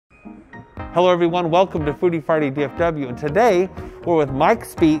Hello everyone, welcome to Foodie Friday DFW, and today we're with Mike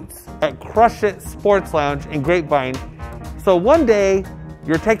Speets at Crush It Sports Lounge in Grapevine. So one day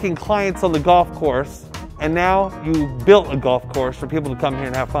you're taking clients on the golf course, and now you built a golf course for people to come here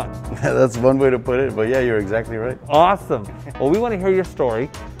and have fun. That's one way to put it, but yeah, you're exactly right. Awesome. Well, we want to hear your story,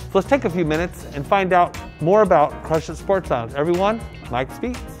 so let's take a few minutes and find out more about Crush It Sports Lounge. Everyone, Mike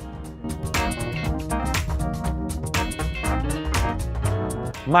Speets.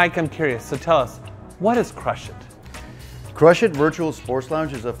 Mike, I'm curious, so tell us, what is Crush It? Crush It Virtual Sports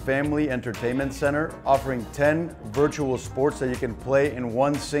Lounge is a family entertainment center offering 10 virtual sports that you can play in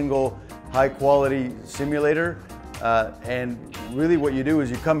one single high quality simulator. And really what you do is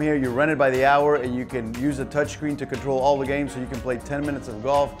you come here, you rent it by the hour, and you can use a touchscreen to control all the games, so you can play 10 minutes of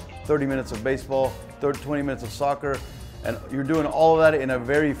golf, 30 minutes of baseball, 20 minutes of soccer. And you're doing all of that in a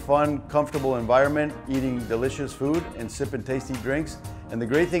very fun, comfortable environment, eating delicious food and sipping tasty drinks. And the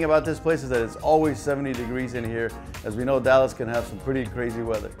great thing about this place is that it's always 70 degrees in here. As we know, Dallas can have some pretty crazy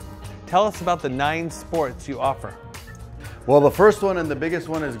weather. Tell us about the 9 sports you offer. Well, the first one and the biggest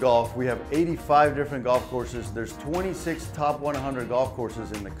one is golf. We have 85 different golf courses. There's 26 top 100 golf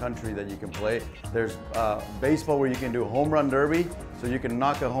courses in the country that you can play. There's baseball, where you can do home run derby, so you can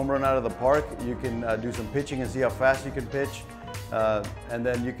knock a home run out of the park. You can do some pitching and see how fast you can pitch. And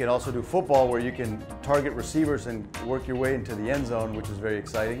then you can also do football, where you can target receivers and work your way into the end zone, which is very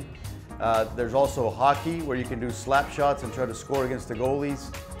exciting. There's also hockey, where you can do slap shots and try to score against the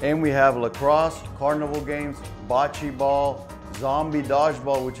goalies. And we have lacrosse, carnival games, bocce ball, zombie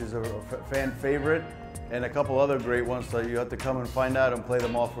dodgeball, which is a fan favorite, and a couple other great ones that you have to come and find out and play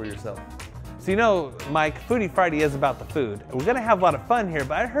them all for yourself. So you know, Mike, Foodie Friday is about the food. We're gonna have a lot of fun here,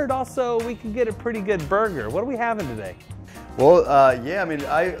 but I heard also we can get a pretty good burger. What are we having today? Well, yeah, I mean,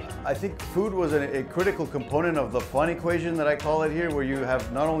 I think food was a critical component of the fun equation that I call it here, where you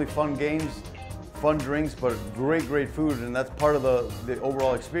have not only fun games, fun drinks, but great food, and that's part of the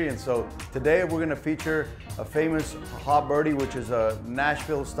overall experience. So today we're gonna feature a famous Hot Birdie, which is a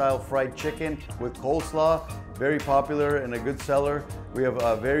Nashville-style fried chicken with coleslaw, very popular and a good seller. We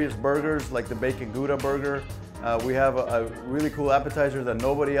have various burgers, like the Bacon Gouda burger. We have a really cool appetizer that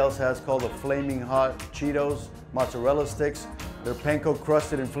nobody else has, called the Flaming Hot Cheetos mozzarella sticks. They're panko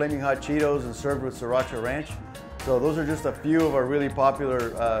crusted in flaming hot Cheetos and served with sriracha ranch. So those are just a few of our really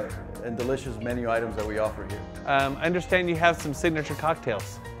popular and delicious menu items that we offer here. I understand you have some signature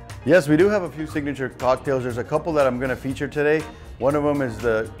cocktails. Yes, we do have a few signature cocktails. There's a couple that I'm going to feature today. One of them is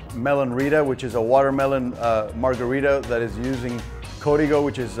the Melon Rita, which is a watermelon margarita that is using Código,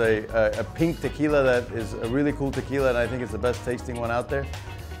 which is a pink tequila that is a really cool tequila, and I think it's the best tasting one out there.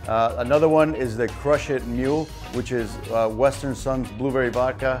 Another one is the Crush It Mule, which is Western Sun's blueberry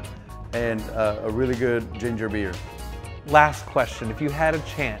vodka and a really good ginger beer. Last question, if you had a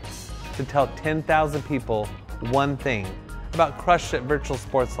chance to tell 10,000 people one thing about Crush It Virtual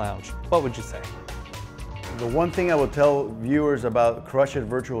Sports Lounge, what would you say? The one thing I will tell viewers about Crush It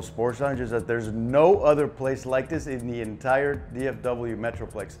Virtual Sports Lounge is that there's no other place like this in the entire DFW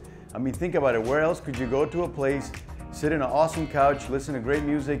Metroplex. I mean, think about it. Where else could you go to a place, sit in an awesome couch, listen to great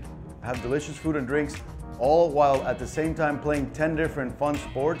music, have delicious food and drinks, all while at the same time playing 10 different fun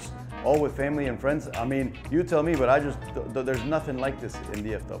sports, all with family and friends? I mean, you tell me, but there's nothing like this in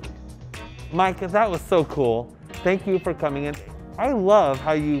DFW. Mike, that was so cool. Thank you for coming in. I love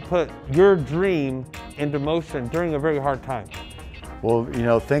how you put your dream into motion during a very hard time. Well, you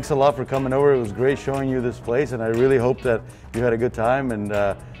know, thanks a lot for coming over. It was great showing you this place, and I really hope that you had a good time, and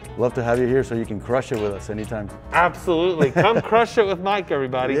love to have you here so you can crush it with us anytime. Absolutely. Come crush it with Mike,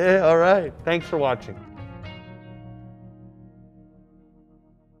 everybody. Yeah, all right. Thanks for watching.